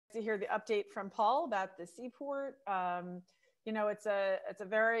to hear the update from Paul about the seaport. You know, it's a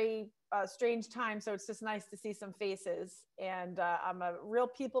very strange time, so it's just nice to see some faces. And I'm a real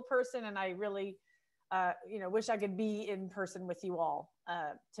people person, and I really, you know, wish I could be in person with you all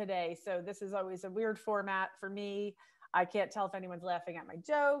today. So this is always a weird format for me. I can't tell if anyone's laughing at my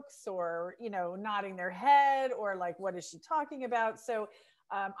jokes or, you know, nodding their head or like, what is she talking about? So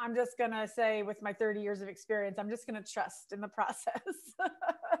I'm just going to say, with my 30 years of experience, I'm just going to trust in the process.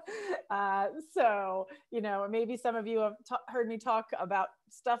 So, you know, maybe some of you have heard me talk about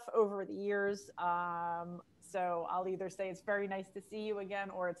stuff over the years. So I'll either say it's very nice to see you again,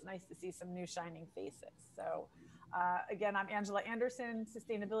 or it's nice to see some new shining faces. So again, I'm Angela Andersen,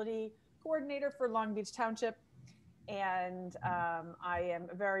 Sustainability Coordinator for Long Beach Township. And I am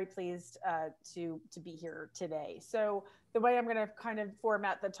very pleased to be here today. So the way I'm going to kind of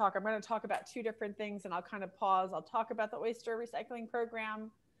format the talk, I'm going to talk about two different things, and I'll kind of pause. I'll talk about the Oyster Recycling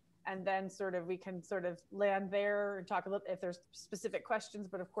Program, and then sort of we can sort of land there and talk a little if there's specific questions,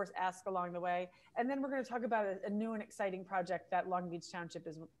 but of course ask along the way. And then we're going to talk about a new and exciting project that Long Beach Township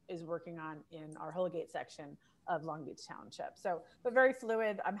is working on in our Holgate section of Long Beach Township. So, but very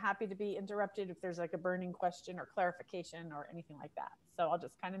fluid. I'm happy to be interrupted if there's like a burning question or clarification or anything like that. So I'll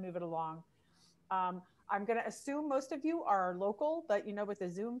just kind of move it along. I'm going to assume most of you are local, but you know, with the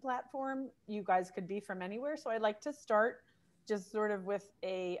Zoom platform, you guys could be from anywhere. So I'd like to start just sort of with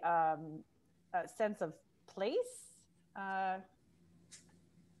a sense of place.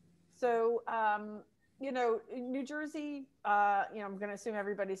 You know, New Jersey, you know, I'm going to assume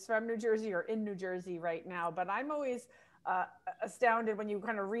everybody's from New Jersey or in New Jersey right now, but I'm always astounded when you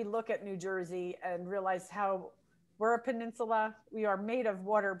kind of relook at New Jersey and realize how we're a peninsula. We are made of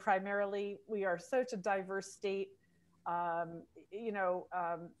water primarily. We are such a diverse state. You know,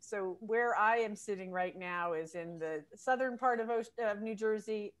 so where I am sitting right now is in the southern part of New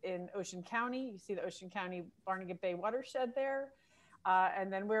Jersey in Ocean County. You see the Ocean County Barnegat Bay watershed there.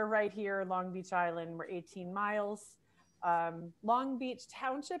 And then we're right here, Long Beach Island. We're 18 miles. Long Beach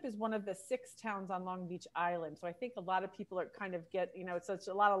Township is one of the 6 towns on Long Beach Island. So I think a lot of people are kind of you know, it's such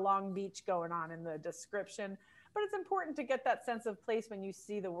a lot of Long Beach going on in the description, but it's important to get that sense of place when you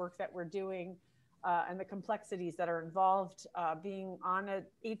see the work that we're doing and the complexities that are involved being on an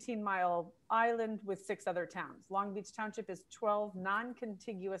 18-mile island with 6 other towns. Long Beach Township is 12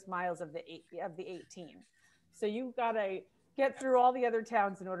 non-contiguous miles of the 18. So you've got to get through all the other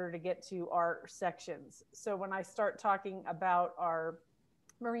towns in order to get to our sections. So when I start talking about our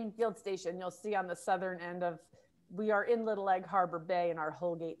Marine Field Station, you'll see on the southern end we are in Little Egg Harbor Bay in our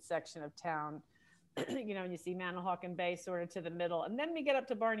Holgate section of town. You know, and you see Manahawkin Bay sort of to the middle. And then we get up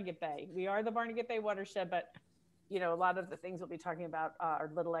to Barnegat Bay. We are the Barnegat Bay watershed, but, you know, a lot of the things we'll be talking about are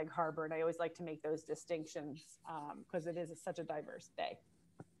Little Egg Harbor. And I always like to make those distinctions because it is such a diverse bay.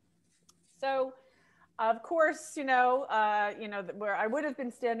 So, of course, you know, where I would have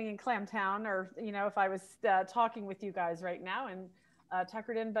been standing in Clam Town, or, you know, if I was talking with you guys right now in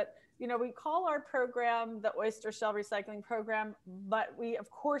Tuckerton, but, you know, we call our program the Oyster Shell Recycling Program, but we,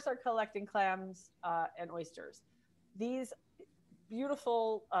 of course, are collecting clams and oysters. These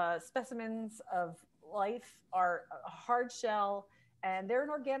beautiful specimens of life are a hard shell, and they're an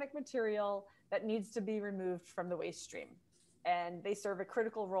organic material that needs to be removed from the waste stream. And they serve a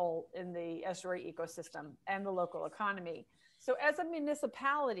critical role in the estuary ecosystem and the local economy. So as a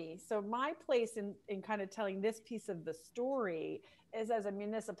municipality, so my place in kind of telling this piece of the story is as a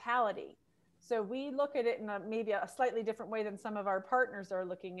municipality. So we look at it in maybe a slightly different way than some of our partners are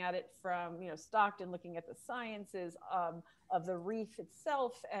looking at it from, you know, Stockton, looking at the sciences of the reef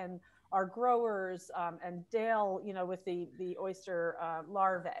itself and our growers, and Dale, you know, with the oyster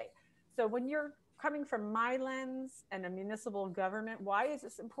larvae. So when you're coming from my lens and a municipal government, why is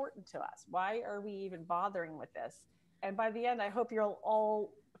this important to us? Why are we even bothering with this? And by the end, I hope you'll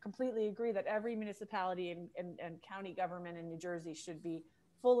all completely agree that every municipality and county government in New Jersey should be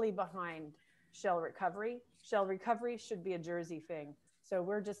fully behind shell recovery. Shell recovery should be a Jersey thing. So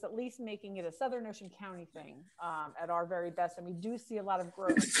we're just at least making it a Southern Ocean County thing at our very best. And we do see a lot of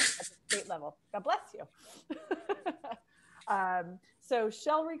growth at the state level. God bless you. So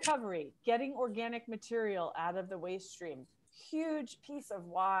shell recovery, getting organic material out of the waste stream, huge piece of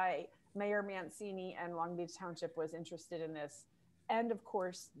why Mayor Mancini and Long Beach Township was interested in this. And of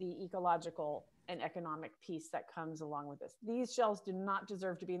course, the ecological and economic piece that comes along with this. These shells do not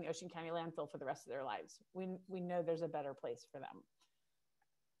deserve to be in the Ocean County landfill for the rest of their lives. We know there's a better place for them.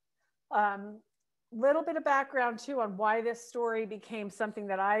 Little bit of background too on why this story became something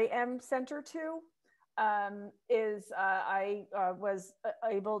that I am center to. I was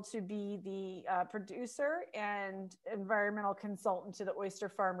able to be the producer and environmental consultant to the Oyster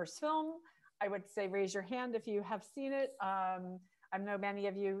Farmers film. I would say raise your hand if you have seen it. I know many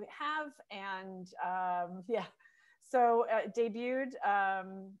of you have, and yeah, so it debuted,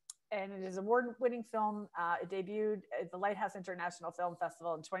 and it is an award-winning film. It debuted at the Lighthouse International Film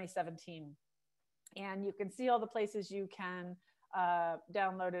Festival in 2017, and you can see all the places you can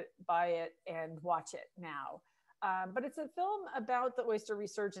download it, buy it, and watch it now. But it's a film about the oyster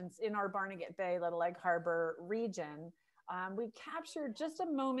resurgence in our Barnegat Bay, Little Egg Harbor region. We captured just a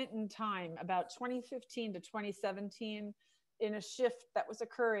moment in time, about 2015 to 2017, in a shift that was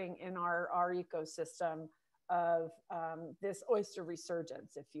occurring in our ecosystem of this oyster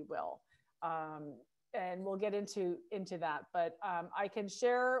resurgence, if you will. And we'll get into that, but I can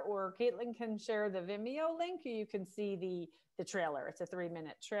share, or Caitlin can share the Vimeo link. You can see the trailer. It's a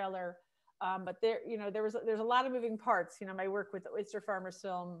 3-minute trailer, but there's a lot of moving parts. My work with the Oyster Farmers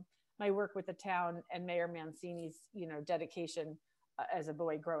film, my work with the town, and Mayor Mancini's dedication as a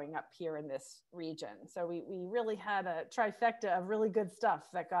boy growing up here in this region. So we really had a trifecta of really good stuff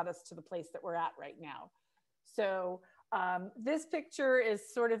that got us to the place that we're at right now. So this picture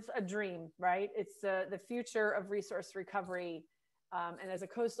is sort of a dream, right? It's the future of resource recovery. And as a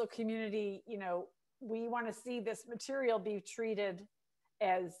coastal community, we want to see this material be treated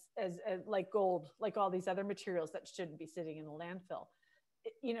as like gold, like all these other materials that shouldn't be sitting in the landfill.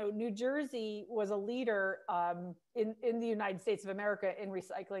 New Jersey was a leader in the United States of America in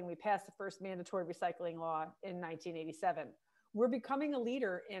recycling. We passed the first mandatory recycling law in 1987. We're becoming a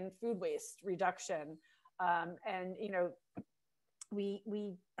leader in food waste reduction. And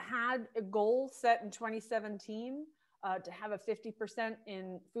we had a goal set in 2017 to have a 50%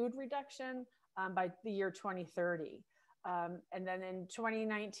 in food reduction by the year 2030. And then in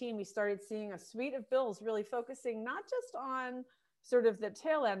 2019, we started seeing a suite of bills really focusing not just on sort of the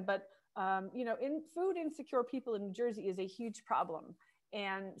tail end, but in food insecure people in New Jersey is a huge problem.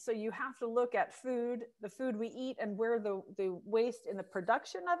 And so you have to look at the food we eat, and where the waste in the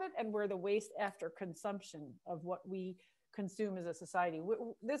production of it, and where the waste after consumption of what we consume as a society.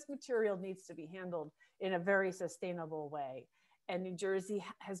 This material needs to be handled in a very sustainable way. And New Jersey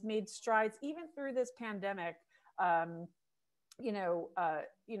has made strides even through this pandemic,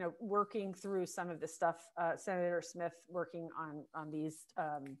 working through some of the stuff, Senator Smith working on these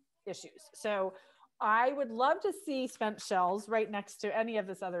issues. So I would love to see spent shells right next to any of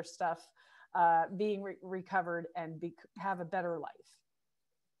this other stuff being recovered and have a better life.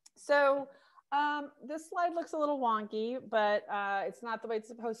 So this slide looks a little wonky, but it's not the way it's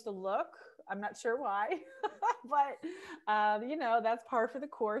supposed to look. I'm not sure why, but that's par for the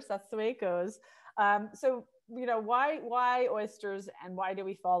course. That's the way it goes. So why oysters, and why do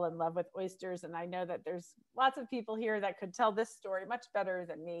we fall in love with oysters? And I know that there's lots of people here that could tell this story much better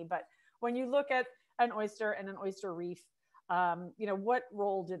than me, but when you look at an oyster and an oyster reef, what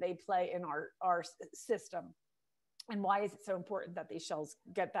role do they play in our system? And why is it so important that these shells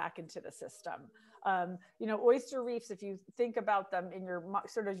get back into the system? Oyster reefs, if you think about them in your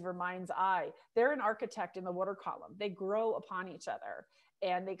sort of your mind's eye, they're an architect in the water column. They grow upon each other,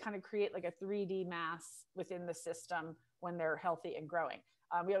 and they kind of create like a 3D mass within the system when they're healthy and growing.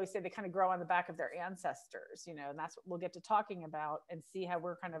 We always say they kind of grow on the back of their ancestors, and that's what we'll get to talking about and see how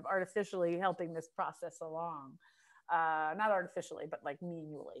we're kind of artificially helping this process along. Not artificially, but like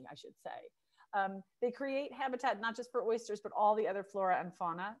manually, I should say. They create habitat not just for oysters, but all the other flora and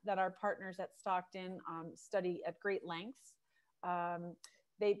fauna that our partners at Stockton study at great lengths.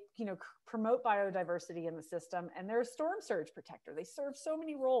 They promote biodiversity in the system, and they're a storm surge protector. They serve so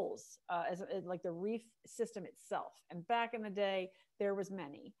many roles as like the reef system itself. And back in the day, there was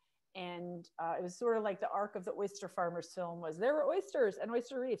many. And it was sort of like the arc of the Oyster Farmers film was there were oysters and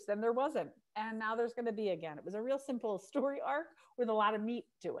oyster reefs, then there wasn't. And now there's going to be again. It was a real simple story arc with a lot of meat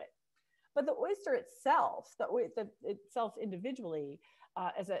to it. But the oyster itself, itself individually,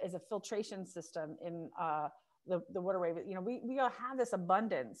 as a filtration system in the waterway, we all have this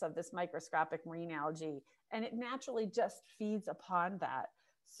abundance of this microscopic marine algae, and it naturally just feeds upon that.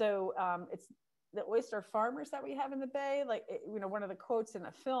 So it's the oyster farmers that we have in the bay, like one of the quotes in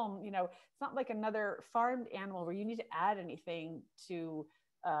the film, it's not like another farmed animal where you need to add anything to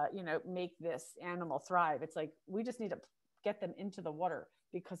make this animal thrive. It's like we just need to get them into the water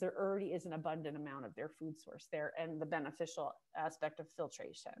because there already is an abundant amount of their food source there, and the beneficial aspect of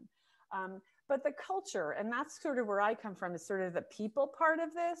filtration. But the culture, and that's sort of where I come from, is sort of the people part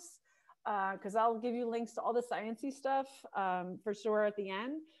of this, because I'll give you links to all the sciencey stuff for sure at the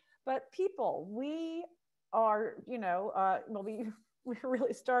end. But people, we are, we're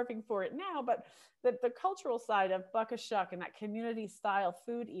really starving for it now, but the cultural side of buck-a-shuck and that community style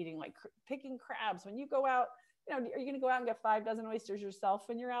food eating, like picking crabs. When you go out, you know, are you going to go out and get 5 dozen oysters yourself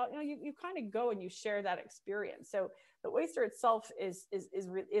when you're out? You know, you kind of go and you share that experience. So the oyster itself is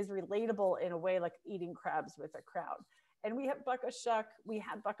relatable in a way, like eating crabs with a crowd. And we have buck-a-shuck, we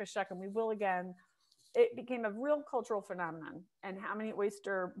had buck-a-shuck, and we will again. It became a real cultural phenomenon, and how many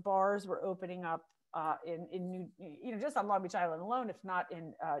oyster bars were opening up in New, you know, just on Long Beach Island alone, if not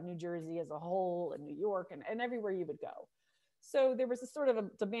in New Jersey as a whole, and New York, and everywhere you would go. So there was a sort of a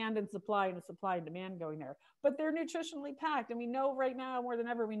demand and supply, and a supply and demand going there. But they're nutritionally packed, and we know right now more than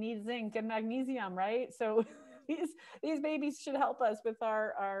ever we need zinc and magnesium, right? So these babies should help us with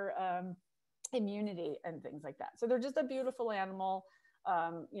our immunity and things like that. So they're just a beautiful animal,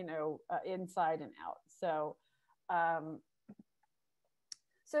 you know, inside and out. So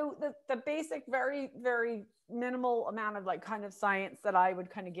so the basic, very, very minimal amount of like kind of science that I would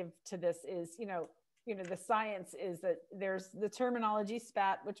kind of give to this is, you know, the science is that there's the terminology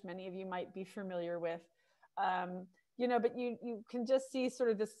spat, which many of you might be familiar with, you know, but you can just see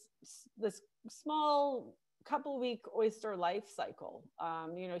sort of this small couple week oyster life cycle.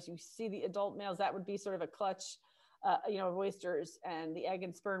 You know, as you see the adult males, that would be sort of a clutch, you know, of oysters, and the egg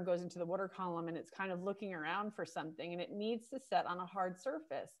and sperm goes into the water column, and it's kind of looking around for something, and it needs to set on a hard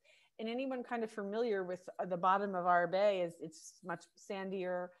surface. And anyone kind of familiar with the bottom of our bay is it's much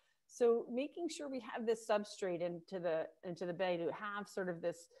sandier. So making sure we have this substrate into the bay to have sort of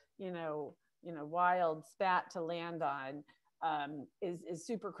this, you know, wild spat to land on is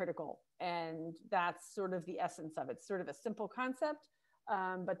super critical. And that's sort of the essence of it. It's sort of a simple concept,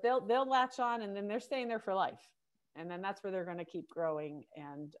 but they'll latch on, and then they're staying there for life. And then that's where they're going to keep growing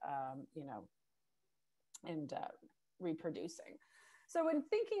and, you know, and reproducing. So when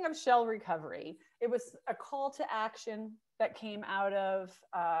thinking of shell recovery, it was a call to action that came out of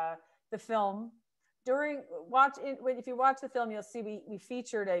the film. If you watch the film, you'll see we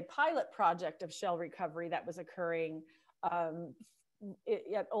featured a pilot project of shell recovery that was occurring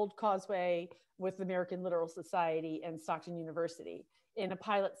at Old Causeway with the American Littoral Society and Stockton University in a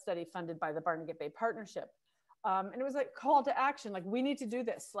pilot study funded by the Barnegat Bay Partnership. And it was a call to action, like we need to do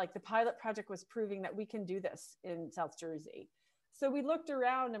this. Like the pilot project was proving that we can do this in South Jersey. So we looked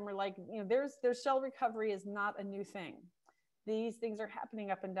around and we're like, you know, there's shell recovery is not a new thing. These things are happening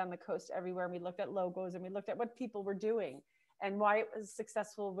up and down the coast everywhere. And we looked at logos and we looked at what people were doing and why it was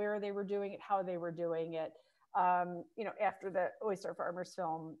successful, where they were doing it, how they were doing it. You know, after the Oyster Farmers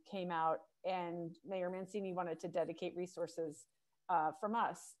film came out, and Mayor Mancini wanted to dedicate resources from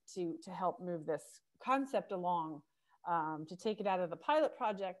us to help move this concept along, to take it out of the pilot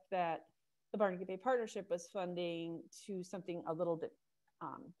project that the Barnegat Bay Partnership was funding to something a little bit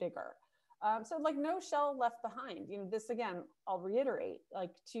bigger. So like no shell left behind. You know, this again, I'll reiterate,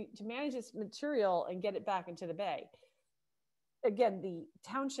 like to manage this material and get it back into the bay. Again, the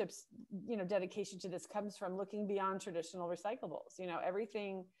township's, you know, dedication to this comes from looking beyond traditional recyclables. You know,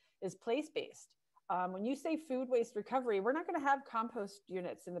 everything is place-based. When you say food waste recovery, we're not going to have compost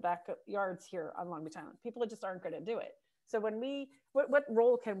units in the backyards here on Long Beach Island. People just aren't going to do it. So when what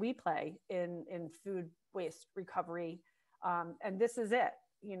role can we play in food waste recovery? And this is it.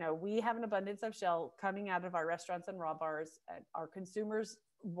 You know, we have an abundance of shell coming out of our restaurants and raw bars. And our consumers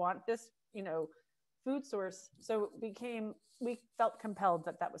want this, you know, food source. So we felt compelled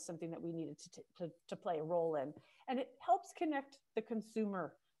that was something that we needed to play a role in. And it helps connect the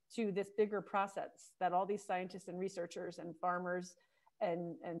consumer to this bigger process that all these scientists and researchers and farmers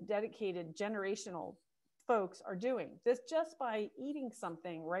and dedicated generational folks are doing. This just by eating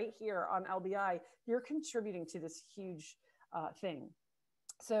something right here on LBI, you're contributing to this huge thing.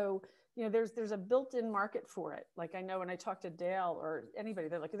 So, you know, there's a built-in market for it. Like I know when I talk to Dale or anybody,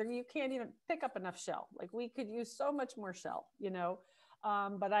 they're like, you can't even pick up enough shell. Like we could use so much more shell, you know,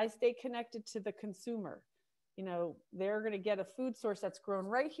 but I stay connected to the consumer. You know, they're going to get a food source that's grown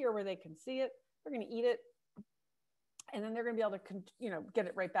right here where they can see it. They're going to eat it. And then they're going to be able to, you know, get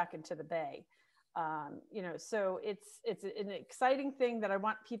it right back into the bay. You know, so it's an exciting thing that I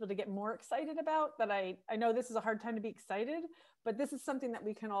want people to get more excited about, that I know this is a hard time to be excited, but this is something that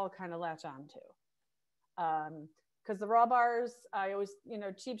we can all kind of latch on to. Because the raw bars, I always, you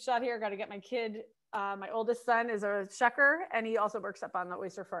know, cheap shot here, got to get my kid. My oldest son is a shucker, and he also works up on the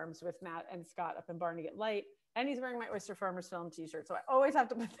oyster farms with Matt and Scott up in Barnegat Light. And he's wearing my Oyster Farmers film t-shirt. So I always have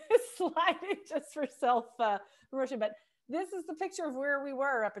to put this slide in just for self promotion. But this is the picture of where we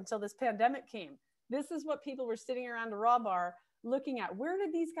were up until this pandemic came. This is what people were sitting around a raw bar looking at. Where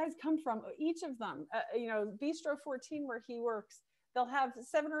did these guys come from? Each of them, you know, Bistro 14, where he works, they'll have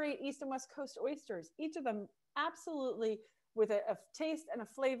 7 or 8 East and West Coast oysters. Each of them absolutely with a taste and a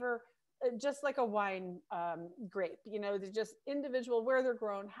flavor, just like a wine grape. You know, they're just individual, where they're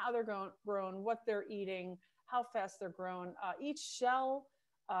grown, how they're grown, what they're eating, how fast they're grown. Each shell,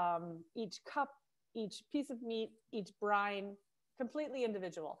 each cup, each piece of meat, each brine, completely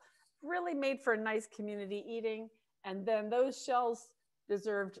individual. Really made for a nice community eating. And then those shells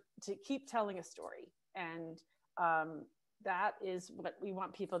deserved to keep telling a story. And that is what we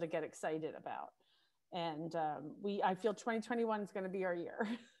want people to get excited about. And I feel 2021 is going to be our year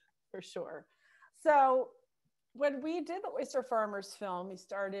for sure. So when we did the Oyster Farmers film, we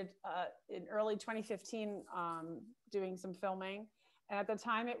started in early 2015 doing some filming. And at the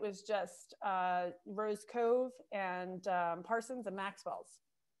time it was just Rose Cove and Parsons and Maxwell's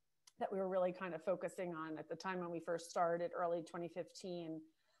that we were really kind of focusing on at the time when we first started, early 2015.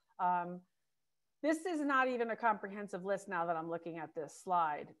 This is not even a comprehensive list now that I'm looking at this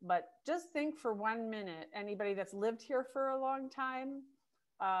slide, but just think for 1 minute, anybody that's lived here for a long time,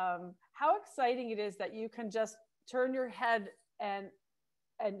 how exciting it is that you can just turn your head and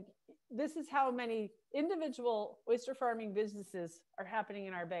this is how many individual oyster farming businesses are happening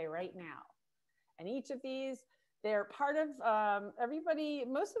in our bay right now. And each of these, they're part of everybody,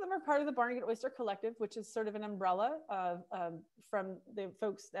 most of them are part of the Barnegat Oyster Collective, which is sort of an umbrella from the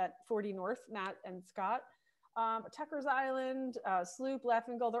folks at 40 North, Matt and Scott. Tucker's Island, Sloop,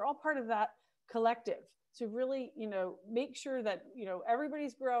 Laughing Gull, they're all part of that collective to really, you know, make sure that, you know,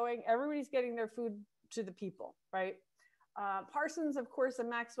 everybody's growing, everybody's getting their food to the people, right? Parsons, of course, and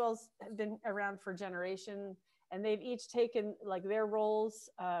Maxwell's have been around for generations, and they've each taken like their roles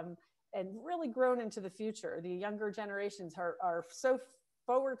and really grown into the future. The younger generations are so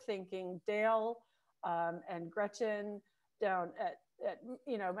forward thinking. Dale and Gretchen down at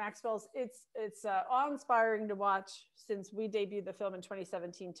you know, Maxwell's, it's awe-inspiring to watch since we debuted the film in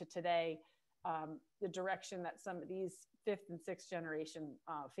 2017 to today, the direction that some of these 5th and 6th generation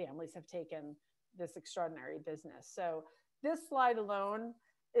families have taken this extraordinary business. So this slide alone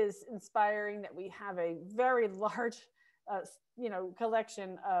is inspiring that we have a very large you know,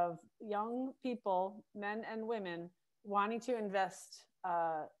 collection of young people, men and women, wanting to invest,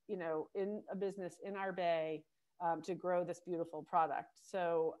 you know, in a business in our bay to grow this beautiful product.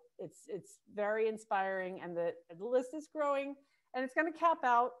 So it's very inspiring, and the list is growing, and it's going to cap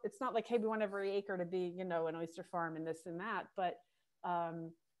out. It's not like, hey, we want every acre to be, you know, an oyster farm and this and that, but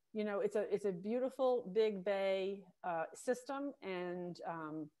you know, it's a beautiful big bay system, and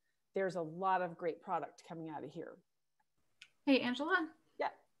there's a lot of great product coming out of here. Hey, Angela.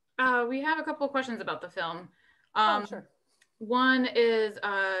 Yeah. We have a couple of questions about the film. Oh, sure. One is,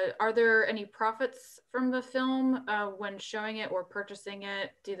 are there any profits from the film when showing it or purchasing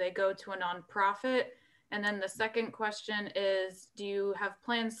it? Do they go to a nonprofit? And then the second question is, do you have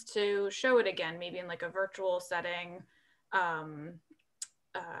plans to show it again, maybe in like a virtual setting?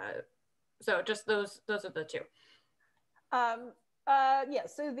 So just those are the two. Yeah,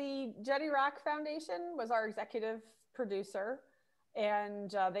 so the Jetty Rock Foundation was our executive producer,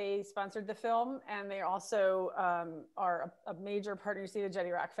 and they sponsored the film, and they also are a major partner. You see the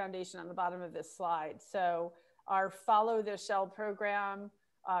Jetty Rock Foundation on the bottom of this slide. So our Follow the Shell program,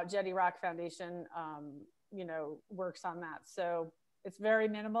 Jetty Rock Foundation, you know, works on that. So it's very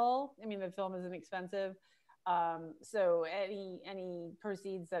minimal. I mean, the film isn't expensive. So any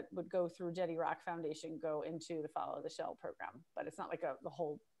proceeds that would go through Jetty Rock Foundation go into the Follow the Shell program, but it's not like the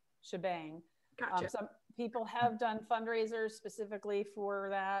whole shebang. Gotcha. Some people have done fundraisers specifically for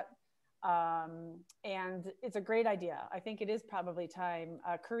that. And it's a great idea. I think it is probably time.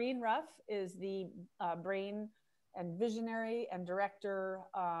 Corrine Ruff is the brain and visionary and director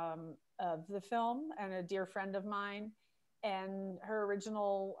of the film, and a dear friend of mine. And her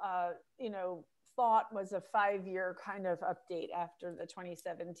original, you know, thought was a 5-year kind of update after the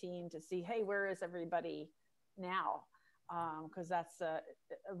 2017 to see, hey, where is everybody now? Because that's a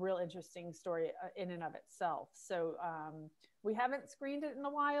real interesting story in and of itself. So we haven't screened it in a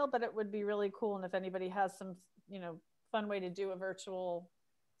while, but it would be really cool. And if anybody has some, you know, fun way to do a virtual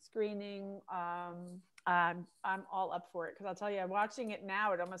screening, I'm all up for it. Because I'll tell you, watching it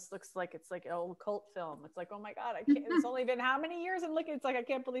now, it almost looks like it's like an old cult film. It's like, oh my God, I can't, it's only been how many years? And look, it's like, I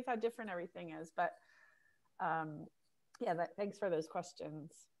can't believe how different everything is. But yeah, thanks for those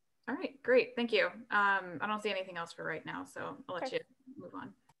questions. All right, great. Thank you. I don't see anything else for right now, so I'll let you move on.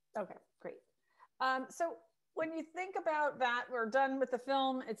 Okay, great. So when you think about that, we're done with the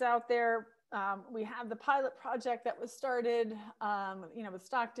film. It's out there. We have the pilot project that was started, you know, with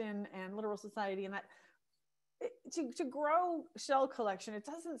Stockton and Literal Society, and that to grow shell collection, it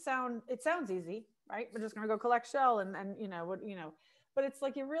sounds easy, right? We're just going to go collect shell and you know, but it's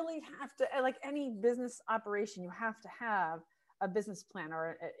like, you really have to, like any business operation, you have to have a business plan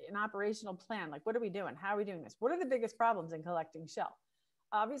or an operational plan. Like, what are we doing? How are we doing this? What are the biggest problems in collecting shell?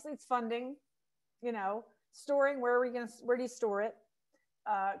 Obviously it's funding, you know, storing. Where do you store it?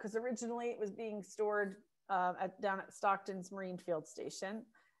 Because originally it was being stored down at Stockton's Marine Field Station.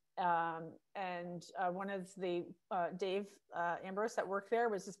 And one of the Dave Ambrose that worked there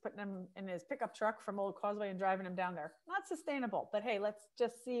was just putting him in his pickup truck from Old Causeway and driving him down there. Not sustainable, but hey, let's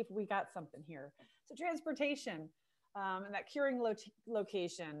just see if we got something here. So transportation, and that curing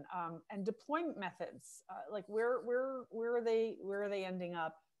location, and deployment methods, like where are they ending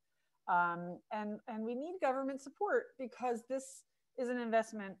up? And we need government support, because this is an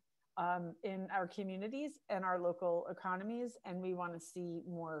investment in our communities and our local economies, and we want to see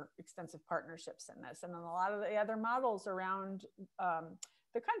more extensive partnerships in this. And then a lot of the other models around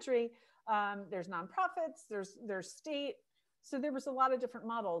the country, there's nonprofits, there's state. So there was a lot of different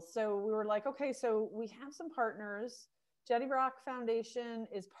models. So we were like, okay, so we have some partners. Jetty Rock Foundation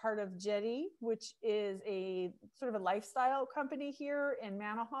is part of Jetty, which is a sort of a lifestyle company here in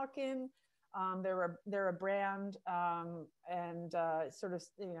Manahawkin. They're a brand, and sort of,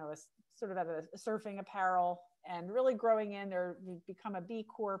 you know, sort of at a surfing apparel, and really growing in. They've become a B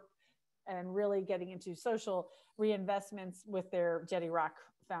Corp and really getting into social reinvestments with their Jetty Rock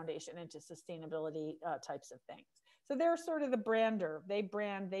Foundation into sustainability types of things. So they're sort of the brander. They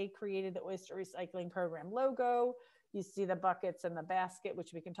created the Oyster Recycling Program logo. You see the buckets and the basket,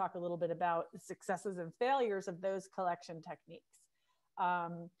 which we can talk a little bit about the successes and failures of those collection techniques.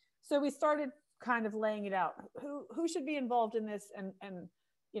 So we started kind of laying it out. Who should be involved in this, and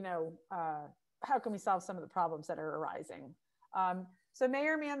you know, how can we solve some of the problems that are arising? So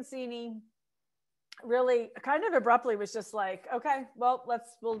Mayor Mancini really kind of abruptly was just like, okay, well,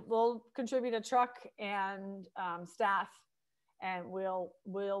 we'll contribute a truck and staff, and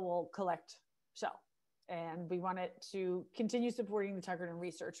we'll collect shell. And we wanted to continue supporting the Tuckerton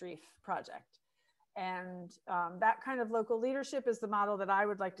Research Reef project. And that kind of local leadership is the model that I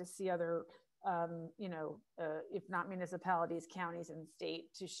would like to see other, you know, if not municipalities, counties and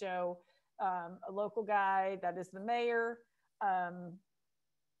state, to show a local guy that is the mayor,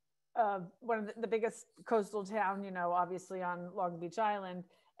 one of the biggest coastal town, you know, obviously on Long Beach Island,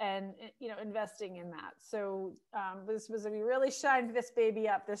 and, you know, investing in that. So we really shined this baby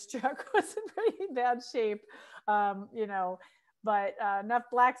up. This truck was in pretty bad shape, you know, but enough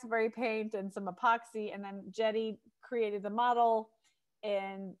black spray paint and some epoxy, and then Jetty created the model.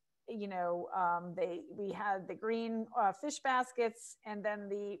 And, you know, we had the green fish baskets, and then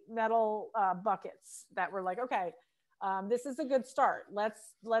the metal buckets that were like, okay, this is a good start.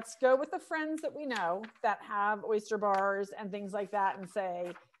 Let's go with the friends that we know that have oyster bars and things like that, and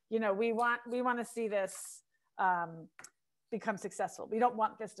say, you know, we want to see this become successful. We don't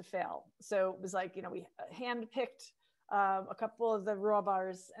want this to fail. So it was like, you know, we handpicked a couple of the raw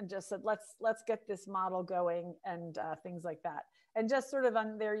bars and just said, let's get this model going, and things like that. And just sort of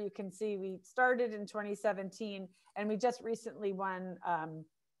on there, you can see we started in 2017, and we just recently won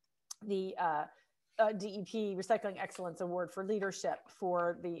the DEP Recycling Excellence Award for leadership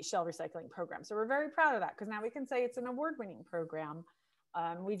for the shell recycling program. So we're very proud of that, because now we can say it's an award-winning program.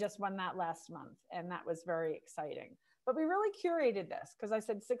 We just won that last month, and that was very exciting. But we really curated this, because I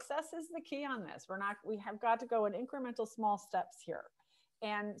said success is the key on this. We have got to go in incremental small steps here.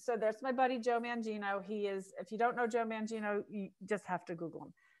 And so there's my buddy Joe Mangino. He is, if you don't know Joe Mangino, you just have to Google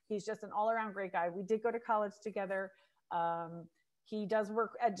him. He's just an all-around great guy. We did go to college together. He does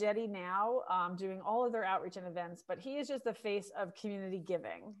work at Jetty now, doing all of their outreach and events, but he is just the face of community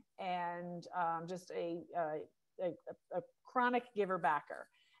giving, and just a chronic giver backer.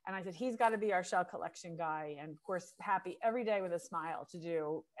 And I said, he's got to be our shell collection guy. And of course, happy every day with a smile to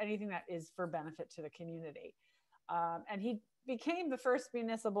do anything that is for benefit to the community. And he became the first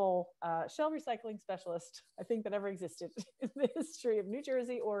municipal shell recycling specialist, I think, that ever existed in the history of New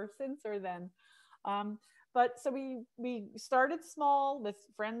Jersey, or since or then. But so we started small with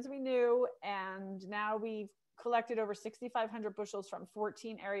friends we knew, and now we've collected over 6,500 bushels from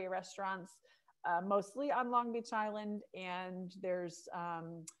 14 area restaurants, mostly on Long Beach Island, and there's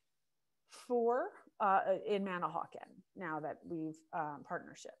 4 in Manahawkin now that we've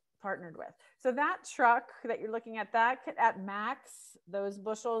partnered with. So that truck that you're looking at, that at max, those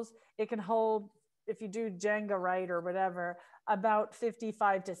bushels, it can hold, if you do Jenga right or whatever, about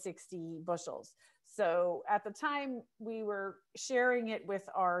 55 to 60 bushels. So at the time, we were sharing it with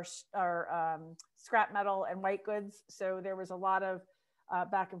our scrap metal and white goods. So there was a lot of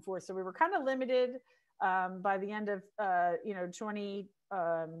back and forth. So we were kind of limited by the end of, you know,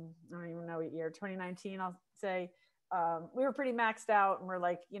 I don't even know what year, 2019, I'll say. we were pretty maxed out, and we're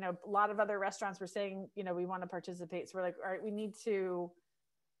like, a lot of other restaurants were saying, we want to participate. So we're like, all right, we need to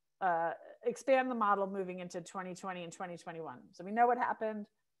expand the model moving into 2020 and 2021. So we know what happened.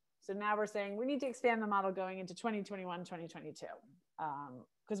 So now we're saying we need to expand the model going into 2021, 2022,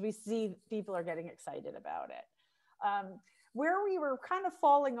 because we see people are getting excited about it. Where we were kind of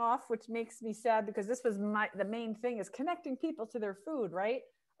falling off, which makes me sad, because this was the main thing, is connecting people to their food, right?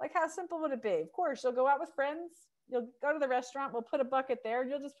 Like, how simple would it be? Of course, you'll go out with friends, you'll go to the restaurant, we'll put a bucket there,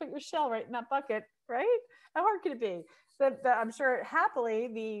 and you'll just put your shell right in that bucket, right? How hard could it be? I'm sure happily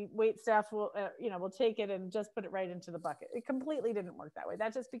the wait staff will, will take it and just put it right into the bucket. It completely didn't work that way.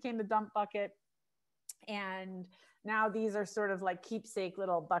 That just became the dump bucket. And now these are sort of like keepsake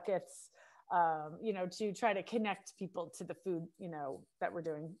little buckets, to try to connect people to the food, that we're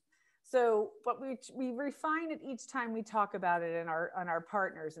doing. So, but we refine it each time we talk about it on our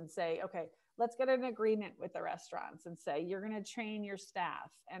partners, and say, okay, let's get an agreement with the restaurants and say, you're going to train your staff,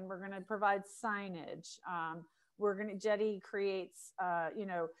 and we're going to provide signage. Jetty creates,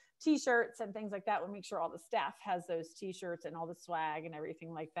 t-shirts and things like that. We'll make sure all the staff has those t-shirts and all the swag and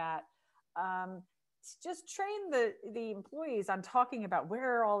everything like that. Just train the employees on talking about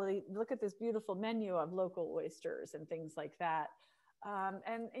look at this beautiful menu of local oysters and things like that.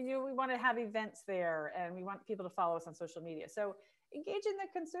 And we want to have events there, and we want people to follow us on social media. So engaging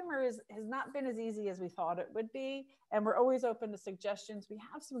the consumer has not been as easy as we thought it would be. And we're always open to suggestions. We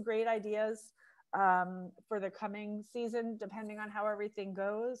have some great ideas for the coming season, depending on how everything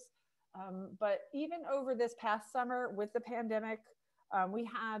goes. But even over this past summer with the pandemic, we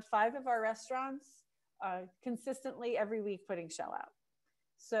had 5 of our restaurants consistently every week putting shell out.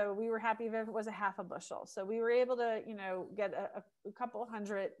 So we were happy if it was a half a bushel. So we were able to, get a couple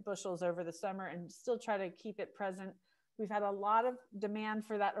hundred bushels over the summer and still try to keep it present. We've had a lot of demand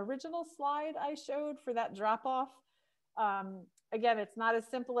for that original slide I showed for that drop off. Again, it's not as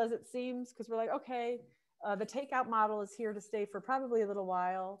simple as it seems, because we're like, okay, the takeout model is here to stay for probably a little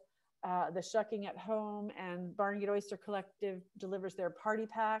while. The shucking at home, and Barnegat Oyster Collective delivers their party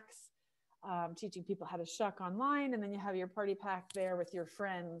packs, teaching people how to shuck online, and then you have your party pack there with your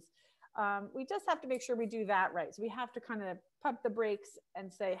friends. We just have to make sure we do that right. So we have to kind of pump the brakes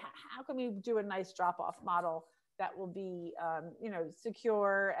and say, how can we do a nice drop-off model that will be,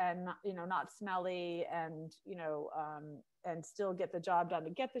 secure and not smelly, and and still get the job done to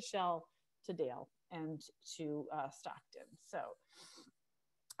get the shell to Dale and to Stockton. So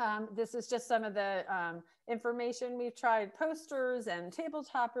this is just some of the information. We've tried posters and table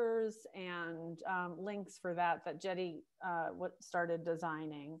toppers and links for that Jetty started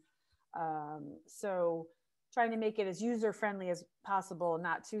designing. So trying to make it as user-friendly as possible,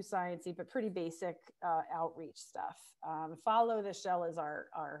 not too sciencey, but pretty basic outreach stuff. Follow the Shell is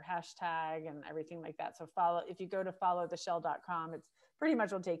our hashtag and everything like that. So if you go to followtheshell.com, it's pretty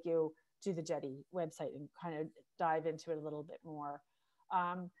much will take you to the Jetty website and kind of dive into it a little bit more.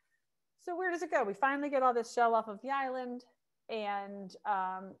 So where does it go? We finally get all this shell off of the island, and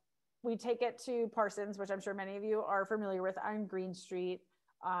we take it to Parsons, which I'm sure many of you are familiar with, on Green Street.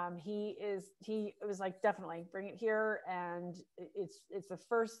 He was like, definitely bring it here. And it's the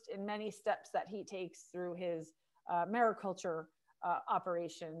first in many steps that he takes through his mariculture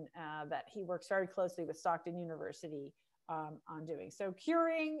operation that he works very closely with Stockton University on doing. So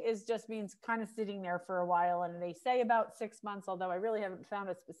curing just means kind of sitting there for a while, and they say about 6 months, although I really haven't found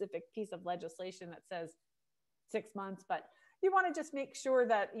a specific piece of legislation that says 6 months. But you want to just make sure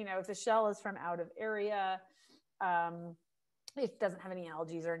that, if the shell is from out of area, it doesn't have any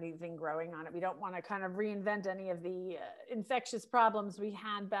algae or anything growing on it. We don't want to kind of reinvent any of the infectious problems we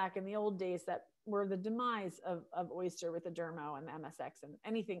had back in the old days that were the demise of oyster with the dermo and the MSX and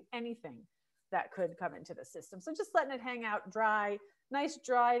anything that could come into the system. So just letting it hang out dry, nice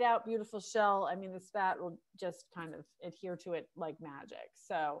dried out, beautiful shell. I mean, the spat will just kind of adhere to it like magic.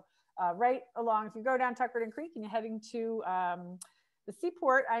 So right along, if you go down Tuckerton Creek and you're heading to the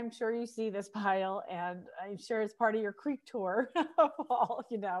seaport, I'm sure you see this pile, and I'm sure it's part of your creek tour of all,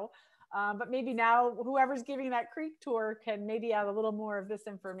 but maybe now whoever's giving that creek tour can maybe add a little more of this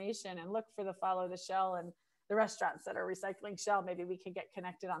information and look for the Follow the Shell and the restaurants that are recycling shell. Maybe we could get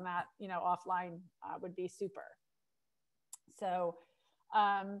connected on that, offline would be super. So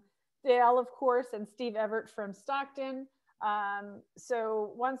Dale, of course, and Steve Everett from Stockton.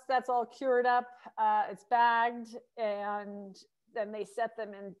 So once that's all cured up, it's bagged, and then they set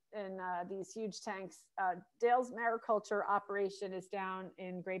them in these huge tanks. Dale's mariculture operation is down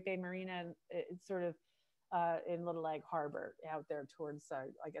in Great Bay Marina, and it's sort of in Little Egg Harbor out there towards,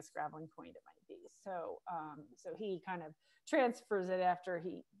 I guess, Graveling Point it might be. So so he kind of transfers it after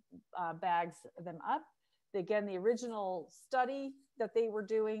he bags them up. again, the original study that they were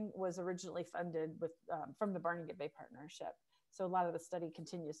doing was originally funded with from the Barnegat Bay Partnership. So a lot of the study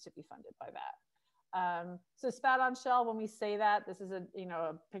continues to be funded by that. So spat on shell, when we say that, this is a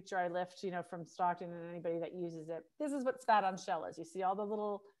picture I lift from Stockton, and anybody that uses it, this is what spat on shell is. You see all the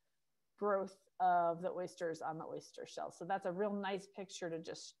little growth of the oysters on the oyster shell. So that's a real nice picture to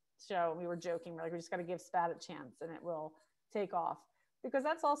just show. We were joking, we're like, we just got to give spat a chance and it will take off, because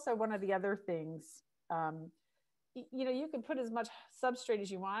that's also one of the other things. You can put as much substrate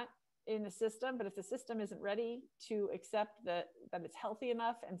as you want in the system, but if the system isn't ready to accept that it's healthy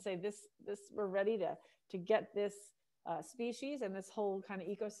enough and say this we're ready to get this species and this whole kind of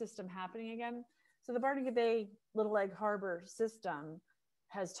ecosystem happening again. So the Barnegat Bay Little Egg Harbor system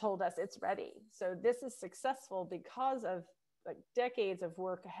has told us it's ready. So this is successful because of like decades of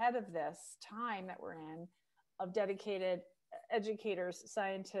work ahead of this time that we're in, of dedicated educators,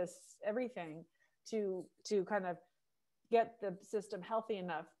 scientists, everything to kind of get the system healthy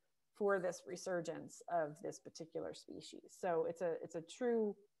enough for this resurgence of this particular species. So it's a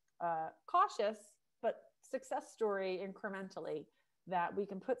true cautious but success story incrementally, that we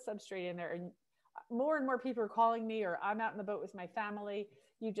can put substrate in there. And more people are calling me, or I'm out in the boat with my family.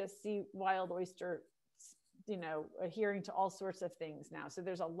 You just see wild oyster, adhering to all sorts of things now. So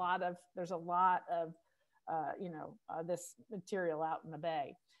there's a lot of this material out in the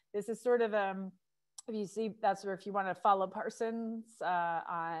bay. This is sort of if you see, that's where, if you want to follow Parsons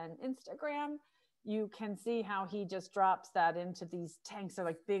on Instagram, you can see how he just drops that into these tanks. They're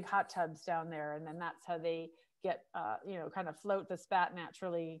like big hot tubs down there, and then that's how they get kind of float the spat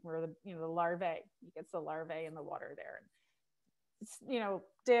naturally, where the larvae, he gets the larvae in the water there. And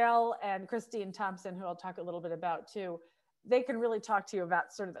Dale and Christine Thompson, who I'll talk a little bit about too, they can really talk to you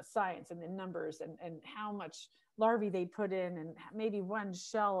about sort of the science and the numbers and how much larvae they put in, and maybe one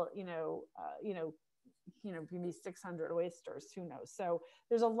shell maybe 600 oysters, who knows. So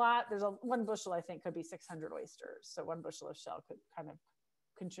there's one bushel, I think, could be 600 oysters. So one bushel of shell could kind of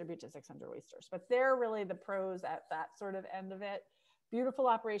contribute to 600 oysters, but they're really the pros at that sort of end of it. Beautiful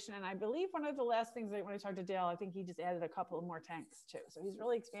operation. And I believe one of the last things that when I talked to Dale, I think he just added a couple of more tanks too. So he's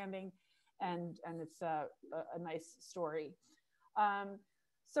really expanding, and it's a nice story.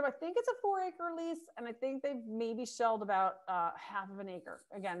 So I think it's a 4-acre lease, and I think they've maybe shelled about half of an acre.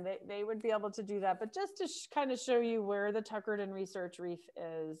 Again, they would be able to do that, but just to kind of show you where the Tuckerton Research Reef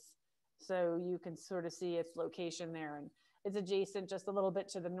is, so you can sort of see its location there. And it's adjacent, just a little bit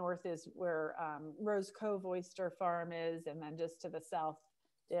to the north is where Rose Cove Oyster Farm is, and then just to the south,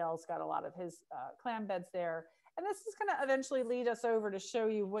 Dale's got a lot of his clam beds there. And this is going to eventually lead us over to show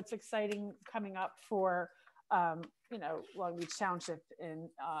you what's exciting coming up for Long Beach Township in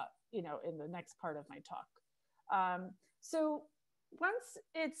the next part of my talk. So once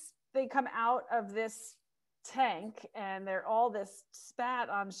they come out of this tank and all this spat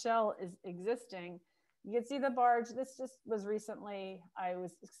on shell is existing, you can see the barge. This just was recently, I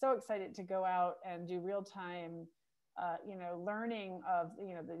was so excited to go out and do real-time learning of,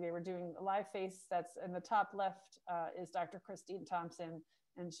 they were doing a live face. That's in the top left is Dr. Christine Thompson,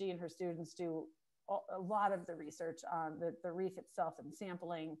 and she and her students do a lot of the research on the reef itself and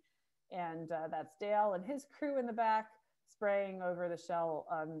sampling. And that's Dale and his crew in the back spraying over the shell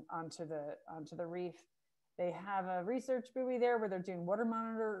onto the reef. They have a research buoy there where they're doing water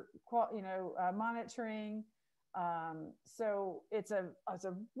monitoring. So it's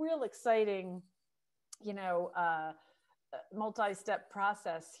a real exciting, multi-step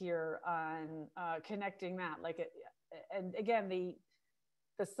process here on connecting that. And again, the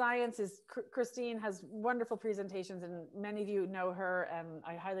science is, Christine has wonderful presentations, and many of you know her, and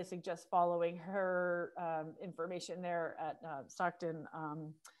I highly suggest following her information there at Stockton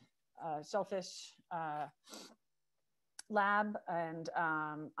Shellfish Lab and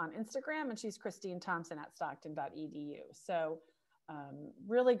on Instagram, and she's Christine Thompson at stockton.edu. So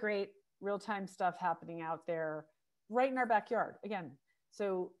really great real-time stuff happening out there right in our backyard again.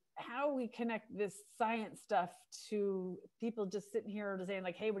 So how we connect this science stuff to people just sitting here saying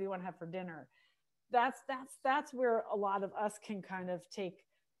like, hey, what do you want to have for dinner? That's where a lot of us can kind of take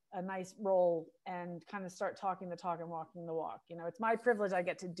a nice role and kind of start talking the talk and walking the walk. It's my privilege. I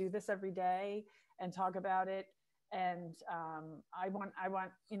get to do this every day and talk about it. And I want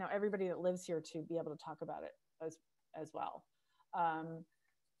everybody that lives here to be able to talk about it as well.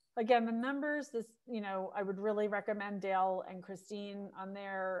 Again, the numbers, I would really recommend Dale and Christine on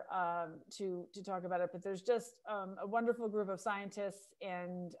there to talk about it, but there's just a wonderful group of scientists.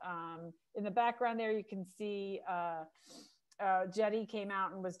 And in the background there, you can see Jetty came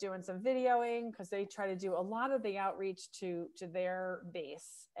out and was doing some videoing, because they try to do a lot of the outreach to their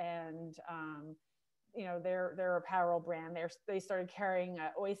base. And their apparel brand. They started carrying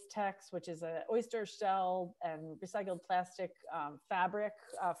Oystex, which is a oyster shell and recycled plastic fabric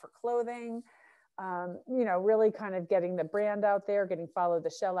for clothing. Really kind of getting the brand out there, getting Follow the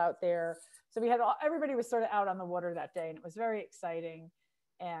Shell out there. So we had everybody was sort of out on the water that day, and it was very exciting.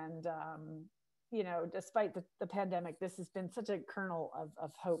 And despite the pandemic, this has been such a kernel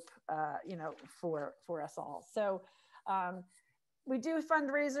of hope, for us all. So we do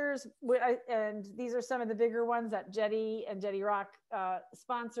fundraisers, and these are some of the bigger ones that Jetty and Jetty Rock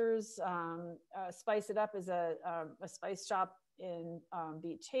sponsors. Spice It Up is a spice shop in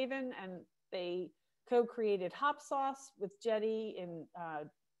Beach Haven, and they co-created hop sauce with Jetty in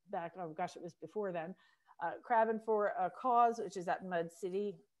back, oh gosh, it was before then. Crabbing for a Cause, which is at Mud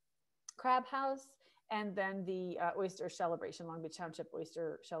City Crab House, and then the Oyster Celebration, Long Beach Township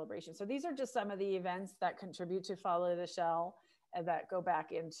Oyster Celebration. So these are just some of the events that contribute to Follow the Shell and that go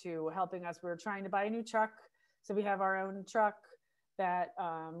back into helping us. We're trying to buy a new truck. So we have our own truck that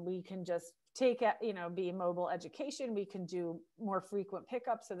we can just take, be mobile education. We can do more frequent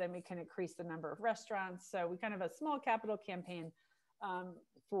pickups, so then we can increase the number of restaurants. So we kind of have a small capital campaign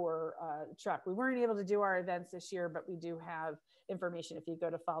for truck. We weren't able to do our events this year, but we do have information if you go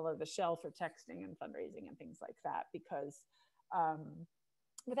to Follow the Shell for texting and fundraising and things like that, because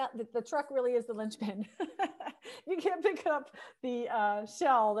without the truck really is the linchpin. You can't pick up the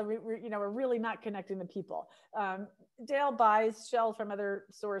shell, then we're really not connecting the people. Dale buys shell from other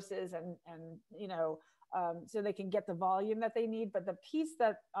sources and so they can get the volume that they need. But the piece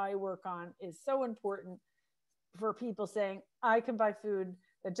that I work on is so important for people saying, I can buy food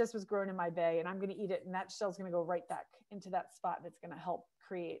that just was grown in my bay and I'm going to eat it, and that shell's going to go right back into that spot, and it's going to help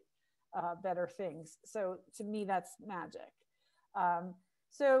create better things. So to me, that's magic.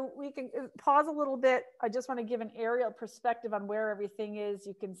 So we can pause a little bit. I just want to give an aerial perspective on where everything is.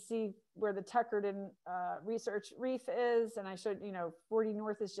 You can see where the Tuckerton Research Reef is. And I showed, 40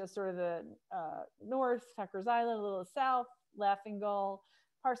 North is just sort of the north, Tucker's Island, a little south, Laughing Gull,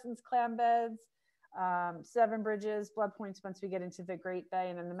 Parsons Clam Beds, Seven Bridges, Blood Points once we get into the Great Bay.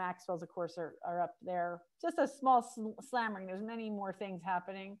 And then the Maxwells, of course, are up there. Just a small slammering. There's many more things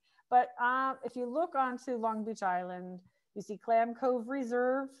happening. But if you look onto Long Beach Island, you see Clam Cove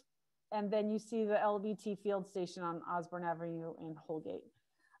Reserve, and then you see the LBT field station on Osborne Avenue in Holgate.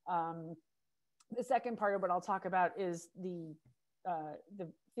 The second part of what I'll talk about is the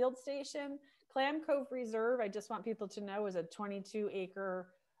field station. Clam Cove Reserve, I just want people to know, is a 22-acre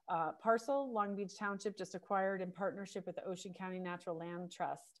parcel Long Beach Township just acquired in partnership with the Ocean County Natural Land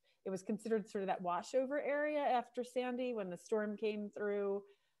Trust. It was considered sort of that washover area after Sandy when the storm came through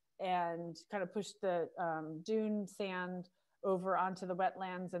and kind of pushed the dune sand over onto the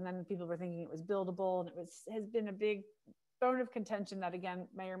wetlands. And then people were thinking it was buildable, and has been a big bone of contention that, again,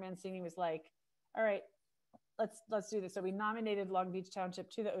 Mayor Mancini was like, all right, let's do this. So we nominated Long Beach Township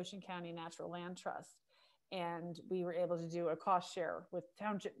to the Ocean County Natural Land Trust. And we were able to do a cost share with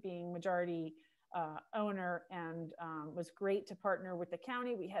Township being majority owner, and was great to partner with the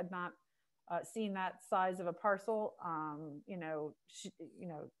county. We had not seen that size of a parcel,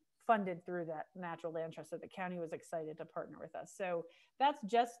 funded through that Natural Land Trust. So the county was excited to partner with us. So that's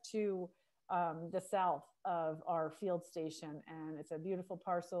just to the south of our field station, and it's a beautiful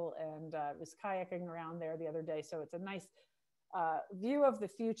parcel, and was kayaking around there the other day. So it's a nice view of the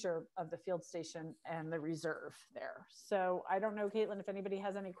future of the field station and the reserve there. So I don't know, Caitlin, if anybody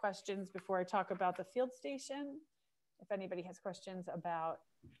has any questions before I talk about the field station. If anybody has questions about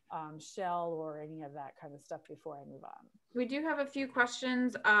shell or any of that kind of stuff before I move on. We do have a few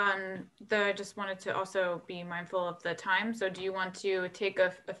questions that I just wanted to also be mindful of the time. So do you want to take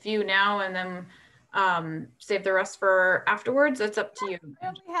a few now and then save the rest for afterwards? It's up to you. I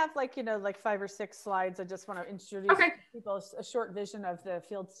only have like 5 or 6 slides. I just want to introduce people a short vision of the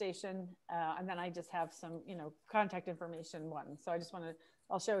field station. And then I just have some, contact information one. So I just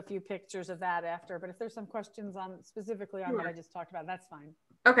I'll show a few pictures of that after, but if there's some questions specifically on what I just talked about, that's fine.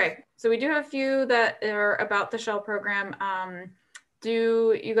 Okay, so we do have a few that are about the shell program.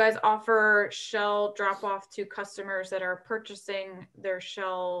 Do you guys offer shell drop off to customers that are purchasing their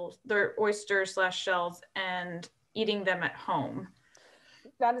oysters/shells and eating them at home?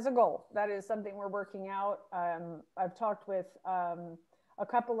 That is a goal. That is something we're working out. I've talked with a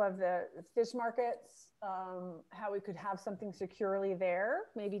couple of the fish markets, how we could have something securely there,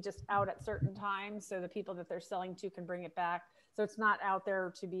 maybe just out at certain times so the people that they're selling to can bring it back. So it's not out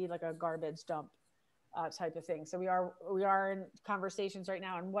there to be like a garbage dump type of thing. So we are in conversations right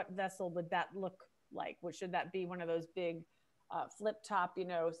now on what vessel would that look like? Should that be one of those big flip top,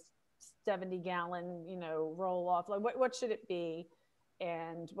 70-gallon, roll off? Like what should it be?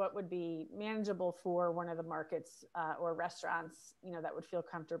 and what would be manageable for one of the markets or restaurants, that would feel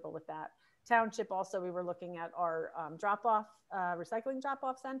comfortable with that. Township also, we were looking at our drop-off, recycling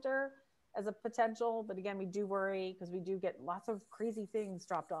drop-off center as a potential. But again, we do worry because we do get lots of crazy things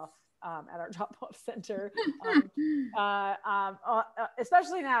dropped off at our drop-off center.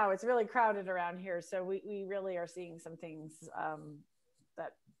 Especially now, it's really crowded around here. So we really are seeing some things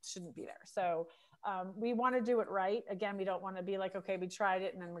that shouldn't be there. So we want to do it right. Again, we don't want to be like, okay, we tried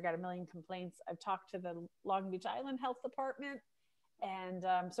it and then we got a million complaints. I've talked to the Long Beach Island Health Department, and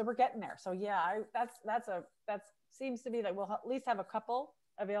so we're getting there. So yeah, that seems to be that we'll at least have a couple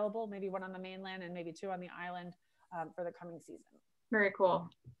available, maybe one on the mainland and maybe 2 on the island for the coming season. Very cool.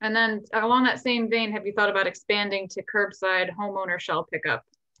 And then along that same vein, have you thought about expanding to curbside homeowner shell pickup?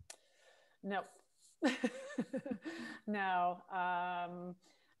 No. No.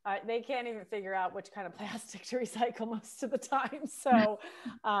 They can't even figure out which kind of plastic to recycle most of the time. So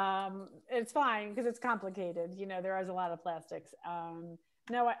it's fine because it's complicated. There is a lot of plastics.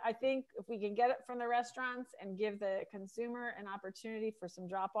 No, I think if we can get it from the restaurants and give the consumer an opportunity for some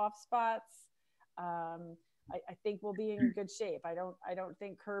drop-off spots, I think we'll be in good shape. I don't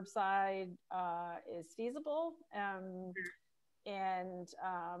think curbside is feasible.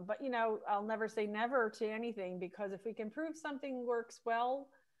 But I'll never say never to anything, because if we can prove something works well,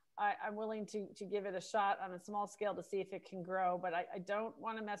 I'm willing to give it a shot on a small scale to see if it can grow. But I don't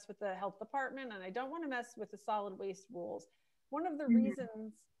want to mess with the health department, and I don't want to mess with the solid waste rules. One of the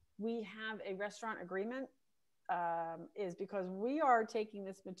reasons we have a restaurant agreement is because we are taking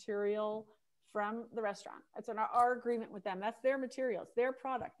this material from the restaurant. It's our agreement with them. That's their material. It's their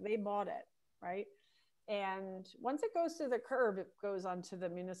product. They bought it, right? And once it goes to the curb, it goes onto the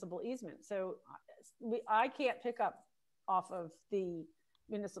municipal easement. So I can't pick up off of the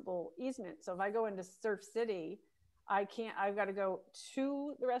municipal easement. So if I go into Surf City, I've got to go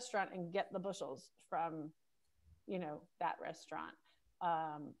to the restaurant and get the bushels from, that restaurant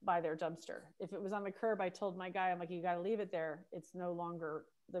by their dumpster. If it was on the curb, I told my guy, I'm like, you got to leave it there. It's no longer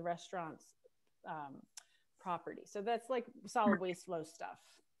the restaurant's property. So that's like solid waste flow stuff.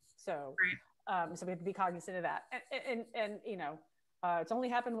 So, so we have to be cognizant of that. And it's only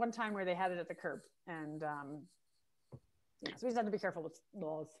happened one time where they had it at the curb, and so we just have to be careful with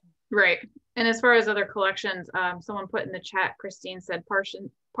laws. Right. And as far as other collections, someone put in the chat, Christine said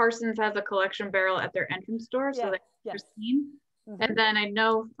Parsons has a collection barrel at their entrance door. So Christine. Mm-hmm. And then I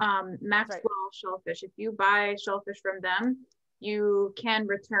know Maxwell Shellfish, if you buy shellfish from them, you can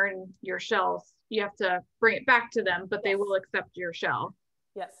return your shells. You have to bring it back to them, but they will accept your shell.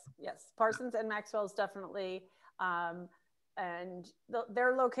 Yes. Parsons and Maxwell's definitely. And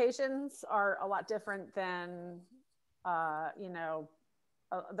their locations are a lot different than,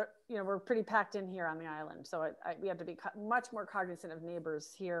 we're pretty packed in here on the island. So we have to be much more cognizant of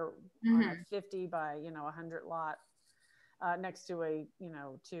neighbors here on a 50 by, 100 lot next to a,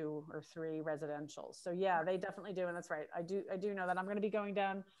 2 or 3 residentials. So yeah, they definitely do. And that's right. I do know that I'm going to be going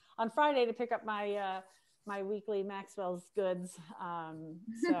down on Friday to pick up my, my weekly Maxwell's goods.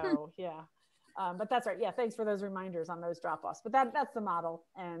 So yeah. But that's right. Yeah. Thanks for those reminders on those drop-offs, but that's the model.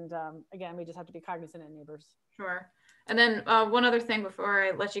 And again, we just have to be cognizant of neighbors. Sure. And then one other thing before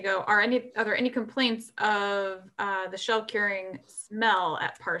I let you go, are there any complaints of the shell curing smell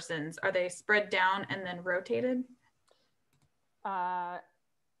at Parsons? Are they spread down and then rotated?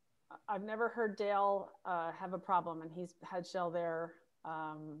 I've never heard Dale have a problem, and he's had shell there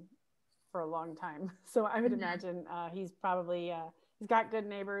for a long time. So I would imagine he's probably, he's got good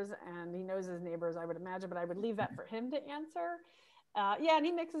neighbors and he knows his neighbors, I would imagine, but I would leave that for him to answer. Yeah, and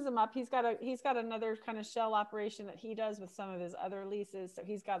he mixes them up. He's got another kind of shell operation that he does with some of his other leases. So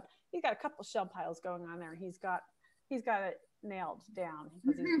he's got a couple shell piles going on there. He's got it nailed down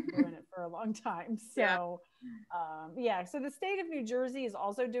because he's been doing it for a long time. So so the state of New Jersey is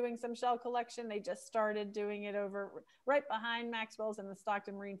also doing some shell collection. They just started doing it over right behind Maxwell's and the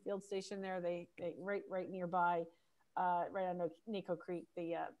Stockton Marine Field Station there. They right nearby, right on Nico Creek.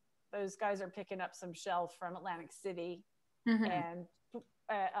 Those guys are picking up some shell from Atlantic City. And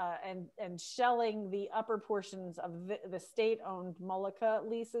shelling the upper portions of the state-owned Mullica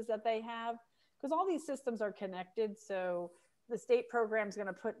leases that they have, because all these systems are connected. So the state program is going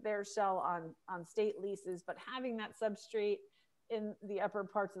to put their shell on state leases, but having that substrate in the upper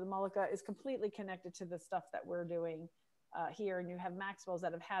parts of the Mullica is completely connected to the stuff that we're doing here. And you have Maxwell's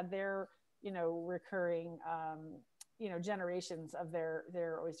that have had their recurring generations of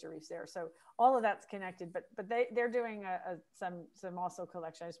their oyster reefs there. So all of that's connected, but they're doing some also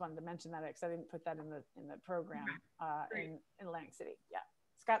collection. I just wanted to mention that because I didn't put that in the program in Atlantic City. Yeah.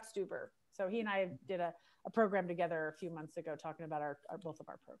 Scott Stuber. So he and I did a program together a few months ago talking about both of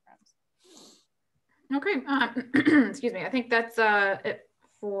our programs. Okay. Excuse me. I think that's it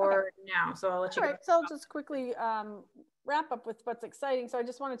for now. So I'll let you go. All right. So I'll just quickly wrap up with what's exciting. So I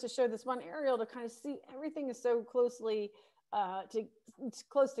just wanted to show this one aerial to kind of see everything is so closely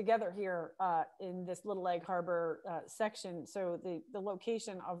close together here in this Little Egg Harbor section. So the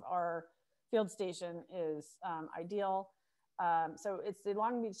location of our field station is ideal. So it's the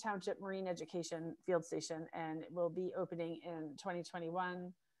Long Beach Township Marine Education Field Station, and it will be opening in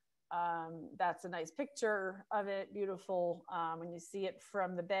 2021. That's a nice picture of it, beautiful. When you see it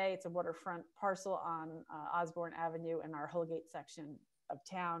from the bay, it's a waterfront parcel on Osborne Avenue in our Holgate section of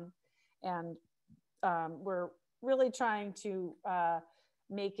town. And we're really trying to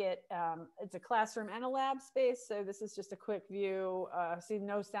make it, it's a classroom and a lab space. So this is just a quick view. See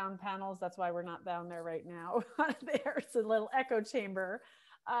no sound panels. That's why we're not down there right now. There's a little echo chamber.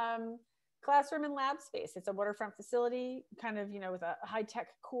 Classroom and lab space. It's a waterfront facility, kind of, with a high-tech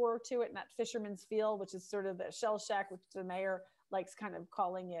core to it, and that fisherman's feel, which is sort of the shell shack, which the mayor likes kind of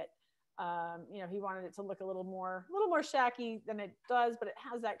calling it. He wanted it to look a little more shacky than it does, but it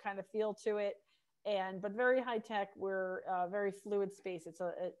has that kind of feel to it. But very high tech. We're very fluid space. It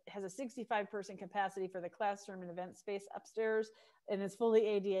has a 65-person capacity for the classroom and event space upstairs, and it's fully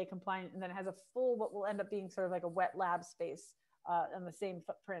ADA compliant. And then it has a full, what will end up being sort of like a wet lab space on the same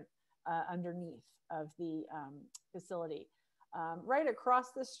footprint underneath of the facility. Right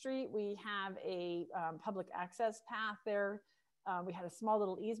across the street, we have a public access path there. We had a small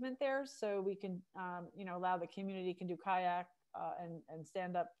little easement there, so we can, allow the community can do kayak and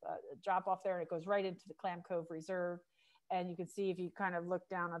stand up, drop off there, and it goes right into the Clam Cove Reserve. And you can see, if you kind of look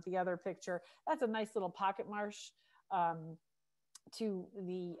down at the other picture, that's a nice little pocket marsh to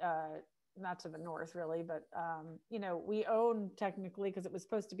the not to the north really, but we own technically, because it was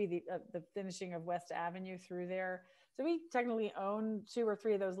supposed to be the finishing of West Avenue through there. So we technically own 2 or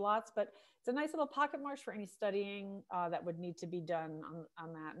 3 of those lots, but it's a nice little pocket marsh for any studying that would need to be done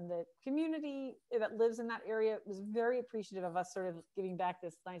on that. And the community that lives in that area was very appreciative of us sort of giving back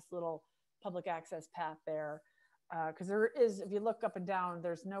this nice little public access path there. Because there is, if you look up and down,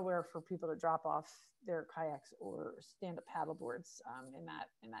 there's nowhere for people to drop off their kayaks or stand-up paddle boards in that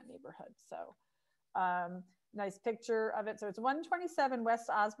neighborhood. So nice picture of it. So it's 127 West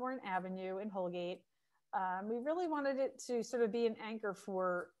Osborne Avenue in Holgate. We really wanted it to sort of be an anchor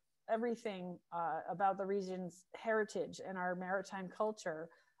for everything about the region's heritage and our maritime culture.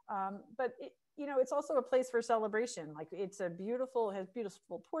 But it's also a place for celebration. Like, it has beautiful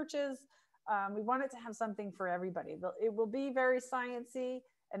porches. We want it to have something for everybody. It will be very sciencey,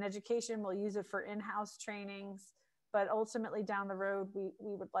 and education will use it for in-house trainings, but ultimately down the road,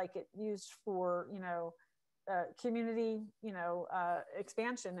 we would like it used for, community,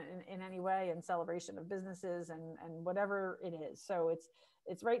 expansion in any way, and celebration of businesses and whatever it is. So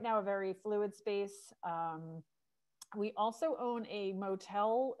it's right now a very fluid space. We also own a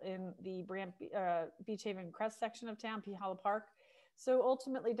motel in the Beach Haven Crest section of town, Pihala Park. So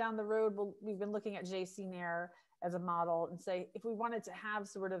ultimately down the road, we've been looking at JC Nair as a model, and say, if we wanted to have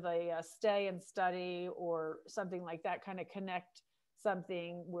sort of a stay and study or something like that, kind of connect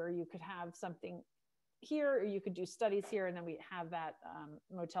something where you could have something here, or you could do studies here, and then we have that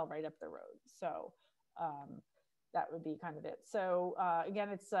motel right up the road. So that would be kind of it. So again,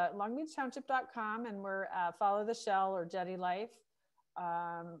 it's longbeachtownship.com, and we're Follow the Shell or Jetty Life.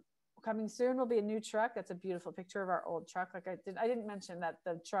 Coming soon will be a new truck. That's a beautiful picture of our old truck. Like I didn't mention that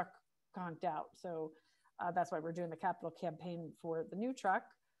the truck conked out. So that's why we're doing the capital campaign for the new truck.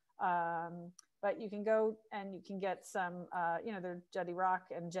 But you can go and you can get some, their Jetty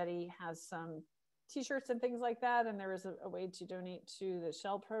Rock, and Jetty has some t-shirts and things like that. And there is a way to donate to the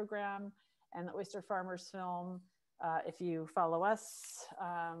Shell program and the Oyster Farmers film if you follow us.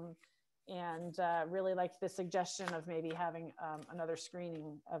 And really liked the suggestion of maybe having another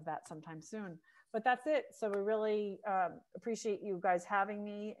screening of that sometime soon. But that's it. So we really appreciate you guys having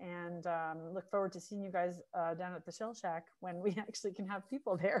me, and look forward to seeing you guys down at the Shell Shack when we actually can have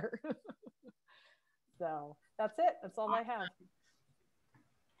people there. So that's it. That's all I have.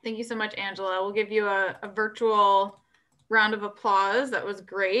 Thank you so much, Angela. We'll give you a virtual round of applause. That was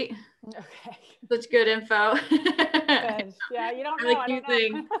great. Okay. Such good info. Good. Yeah, you don't know.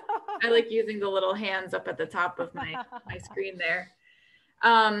 I like using the little hands up at the top of my screen there.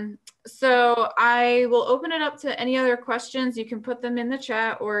 So I will open it up to any other questions. You can put them in the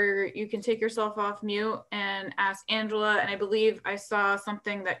chat, or you can take yourself off mute and ask Angela. And I believe I saw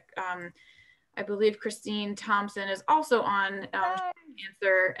something that I believe Christine Thompson is also on to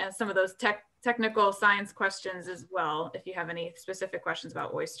answer some of those technical science questions as well, if you have any specific questions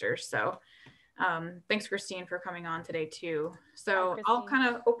about oysters. So thanks, Christine, for coming on today too. So I'll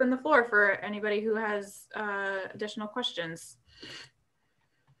kind of open the floor for anybody who has additional questions.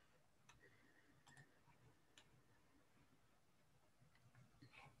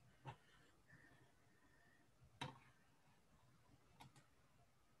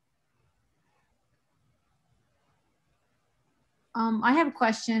 I have a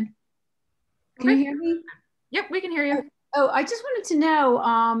question. Can you hear me? Yep, we can hear you. Oh, I just wanted to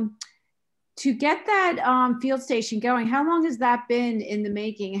know, to get that field station going, how long has that been in the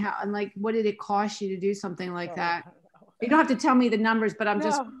making? How, and like, what did it cost you to do something like that? You don't have to tell me the numbers, but I'm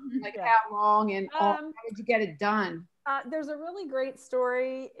just like, how long and how did you get it done? There's a really great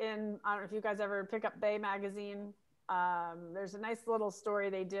story in, I don't know if you guys ever pick up Bay magazine. There's a nice little story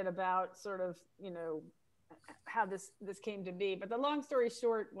they did about sort of, you know, how this came to be. But the long story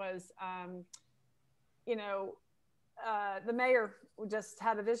short was, you know, the mayor just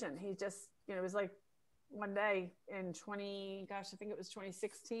had a vision. He just, you know, it was like one day in I think it was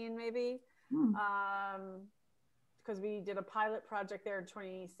 2016 maybe, because we did a pilot project there in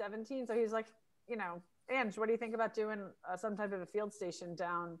 2017. So he's like, you know, Ange, what do you think about doing some type of a field station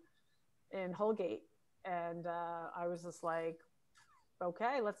down in Holgate? And I was just like,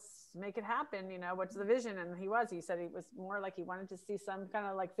 okay, let's make it happen. You know, what's the vision? And he said he was more like he wanted to see some kind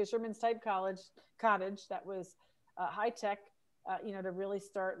of like fisherman's type cottage that was high tech, you know, to really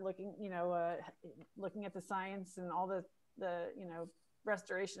start looking, you know, looking at the science and all the, you know,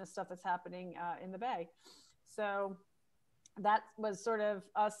 restoration of stuff that's happening in the Bay. So that was sort of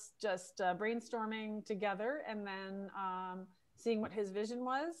us just brainstorming together and then seeing what his vision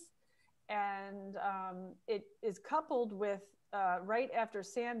was. And it is coupled with right after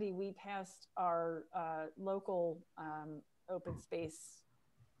Sandy, we passed our local open space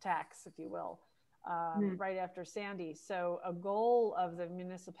tax, if you will, right after Sandy. So a goal of the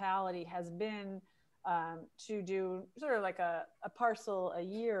municipality has been to do sort of like a parcel a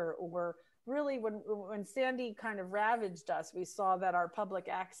year, or really when Sandy kind of ravaged us, we saw that our public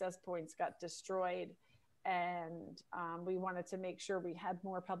access points got destroyed, and we wanted to make sure we had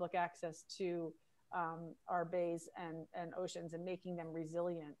more public access to our bays and oceans and making them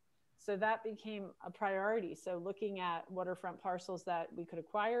resilient. So that became a priority. So looking at waterfront parcels that we could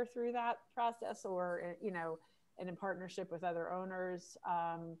acquire through that process, or, you know, and in partnership with other owners,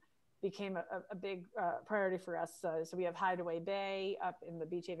 became a big priority for us. So we have Hideaway Bay up in the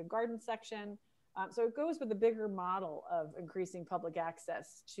Beach Haven Garden section. So it goes with a bigger model of increasing public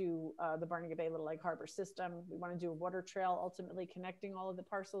access to the Barnegat Bay Little Lake Harbor system. We want to do a water trail, ultimately connecting all of the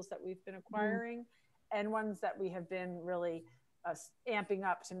parcels that we've been acquiring and ones that we have been really amping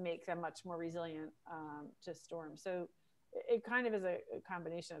up to make them much more resilient to storms. So it kind of is a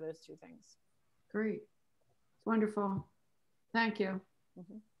combination of those two things. Great. Wonderful. Thank you.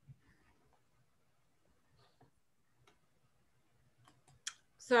 Mm-hmm.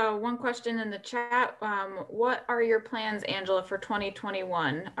 So one question in the chat, what are your plans, Angela, for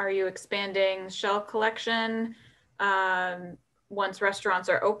 2021? Are you expanding shell collection once restaurants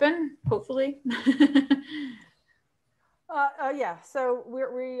are open, hopefully? Yeah, so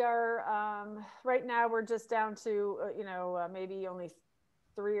we are right now we're just down to, you know, maybe only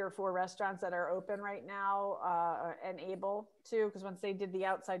 3 or 4 restaurants that are open right now and able to, because once they did the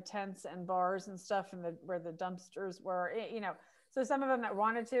outside tents and bars and stuff and where the dumpsters were, you know, so some of them that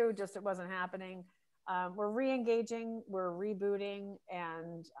wanted to, just it wasn't happening. We're re-engaging, we're rebooting,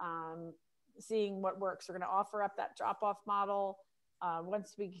 and seeing what works. We're going to offer up that drop-off model.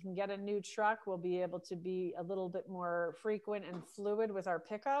 Once we can get a new truck, we'll be able to be a little bit more frequent and fluid with our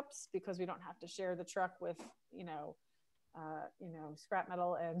pickups, because we don't have to share the truck with, you know, scrap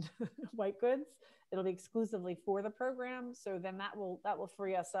metal and white goods. It'll be exclusively for the program. So then that will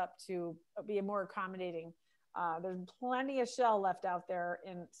free us up to be a more accommodating. There's plenty of shell left out there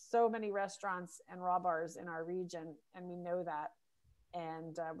in so many restaurants and raw bars in our region, and we know that.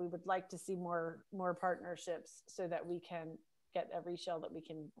 And we would like to see more partnerships so that we can get every shell that we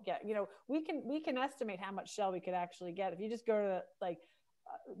can get. You know, we can estimate how much shell we could actually get. If you just go to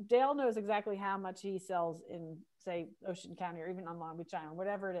Dale knows exactly how much he sells in, say, Ocean County or even on Long Beach Island,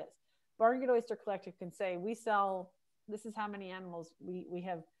 whatever it is. Barnegat Oyster Collective can say, we sell, this is how many animals we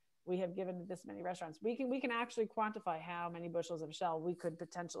have given to this many restaurants. We can actually quantify how many bushels of shell we could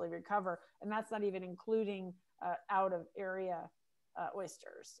potentially recover. And that's not even including out of area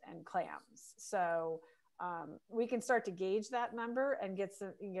oysters and clams. So we can start to gauge that number and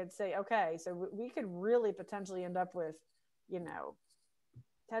say, okay, so we could really potentially end up with, you know,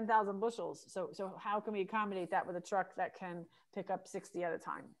 10,000 bushels. So how can we accommodate that with a truck that can pick up 60 at a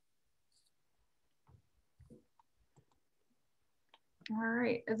time? All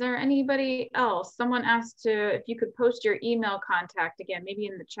right. Is there anybody else? Someone asked if you could post your email contact again, maybe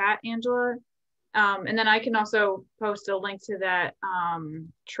in the chat, Angela. And then I can also post a link to that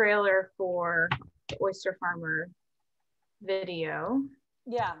trailer for the oyster farmer video.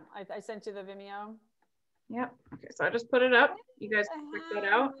 Yeah, I sent you the Vimeo. Yep. Okay, so I just put it up. You guys can check that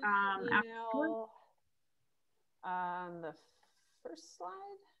out. On the first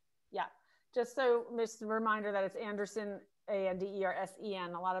slide. Yeah. Just so, just a reminder that it's Andersen,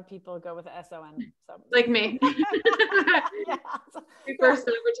 Andersen. A lot of people go with the SON. So like me. Yeah. We first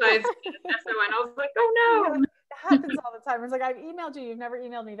advertised SON. I was like, oh no. Yeah, it happens all the time. It's like, I've emailed you, you've never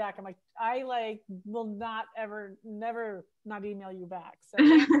emailed me back. I'm like, I like will not ever, never not email you back. So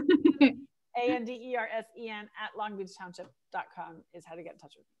Andersen@longbeachtownship.com is how to get in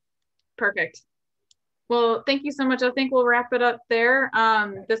touch with me. Perfect. Well, thank you so much. I think we'll wrap it up there.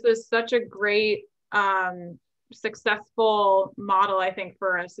 This was such a great, successful model, I think,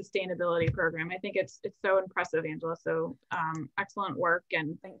 for a sustainability program. I think it's so impressive, Angela. So excellent work,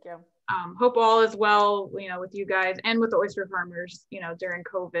 and thank you. Hope all is well, with you guys and with the oyster farmers, during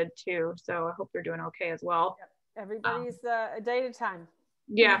COVID too. So I hope they're doing okay as well. Yep. Everybody's a day at a time.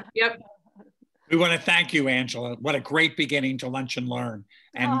 Yeah. Yep. We want to thank you, Angela. What a great beginning to Lunch and Learn.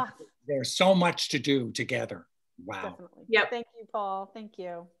 And there's so much to do together. Wow. Definitely. Yep. Thank you, Paul. Thank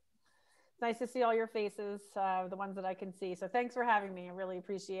you. It's nice to see all your faces, the ones that I can see. So thanks for having me. I really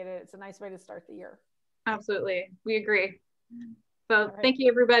appreciate it. It's a nice way to start the year. Absolutely. We agree. So thank you,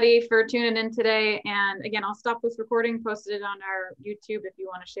 everybody, for tuning in today. And again, I'll stop this recording, post it on our YouTube if you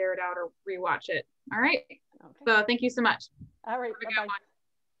want to share it out or rewatch it. All right. Okay. So thank you so much. All right. Bye-bye.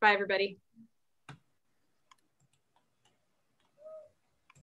 Bye, everybody.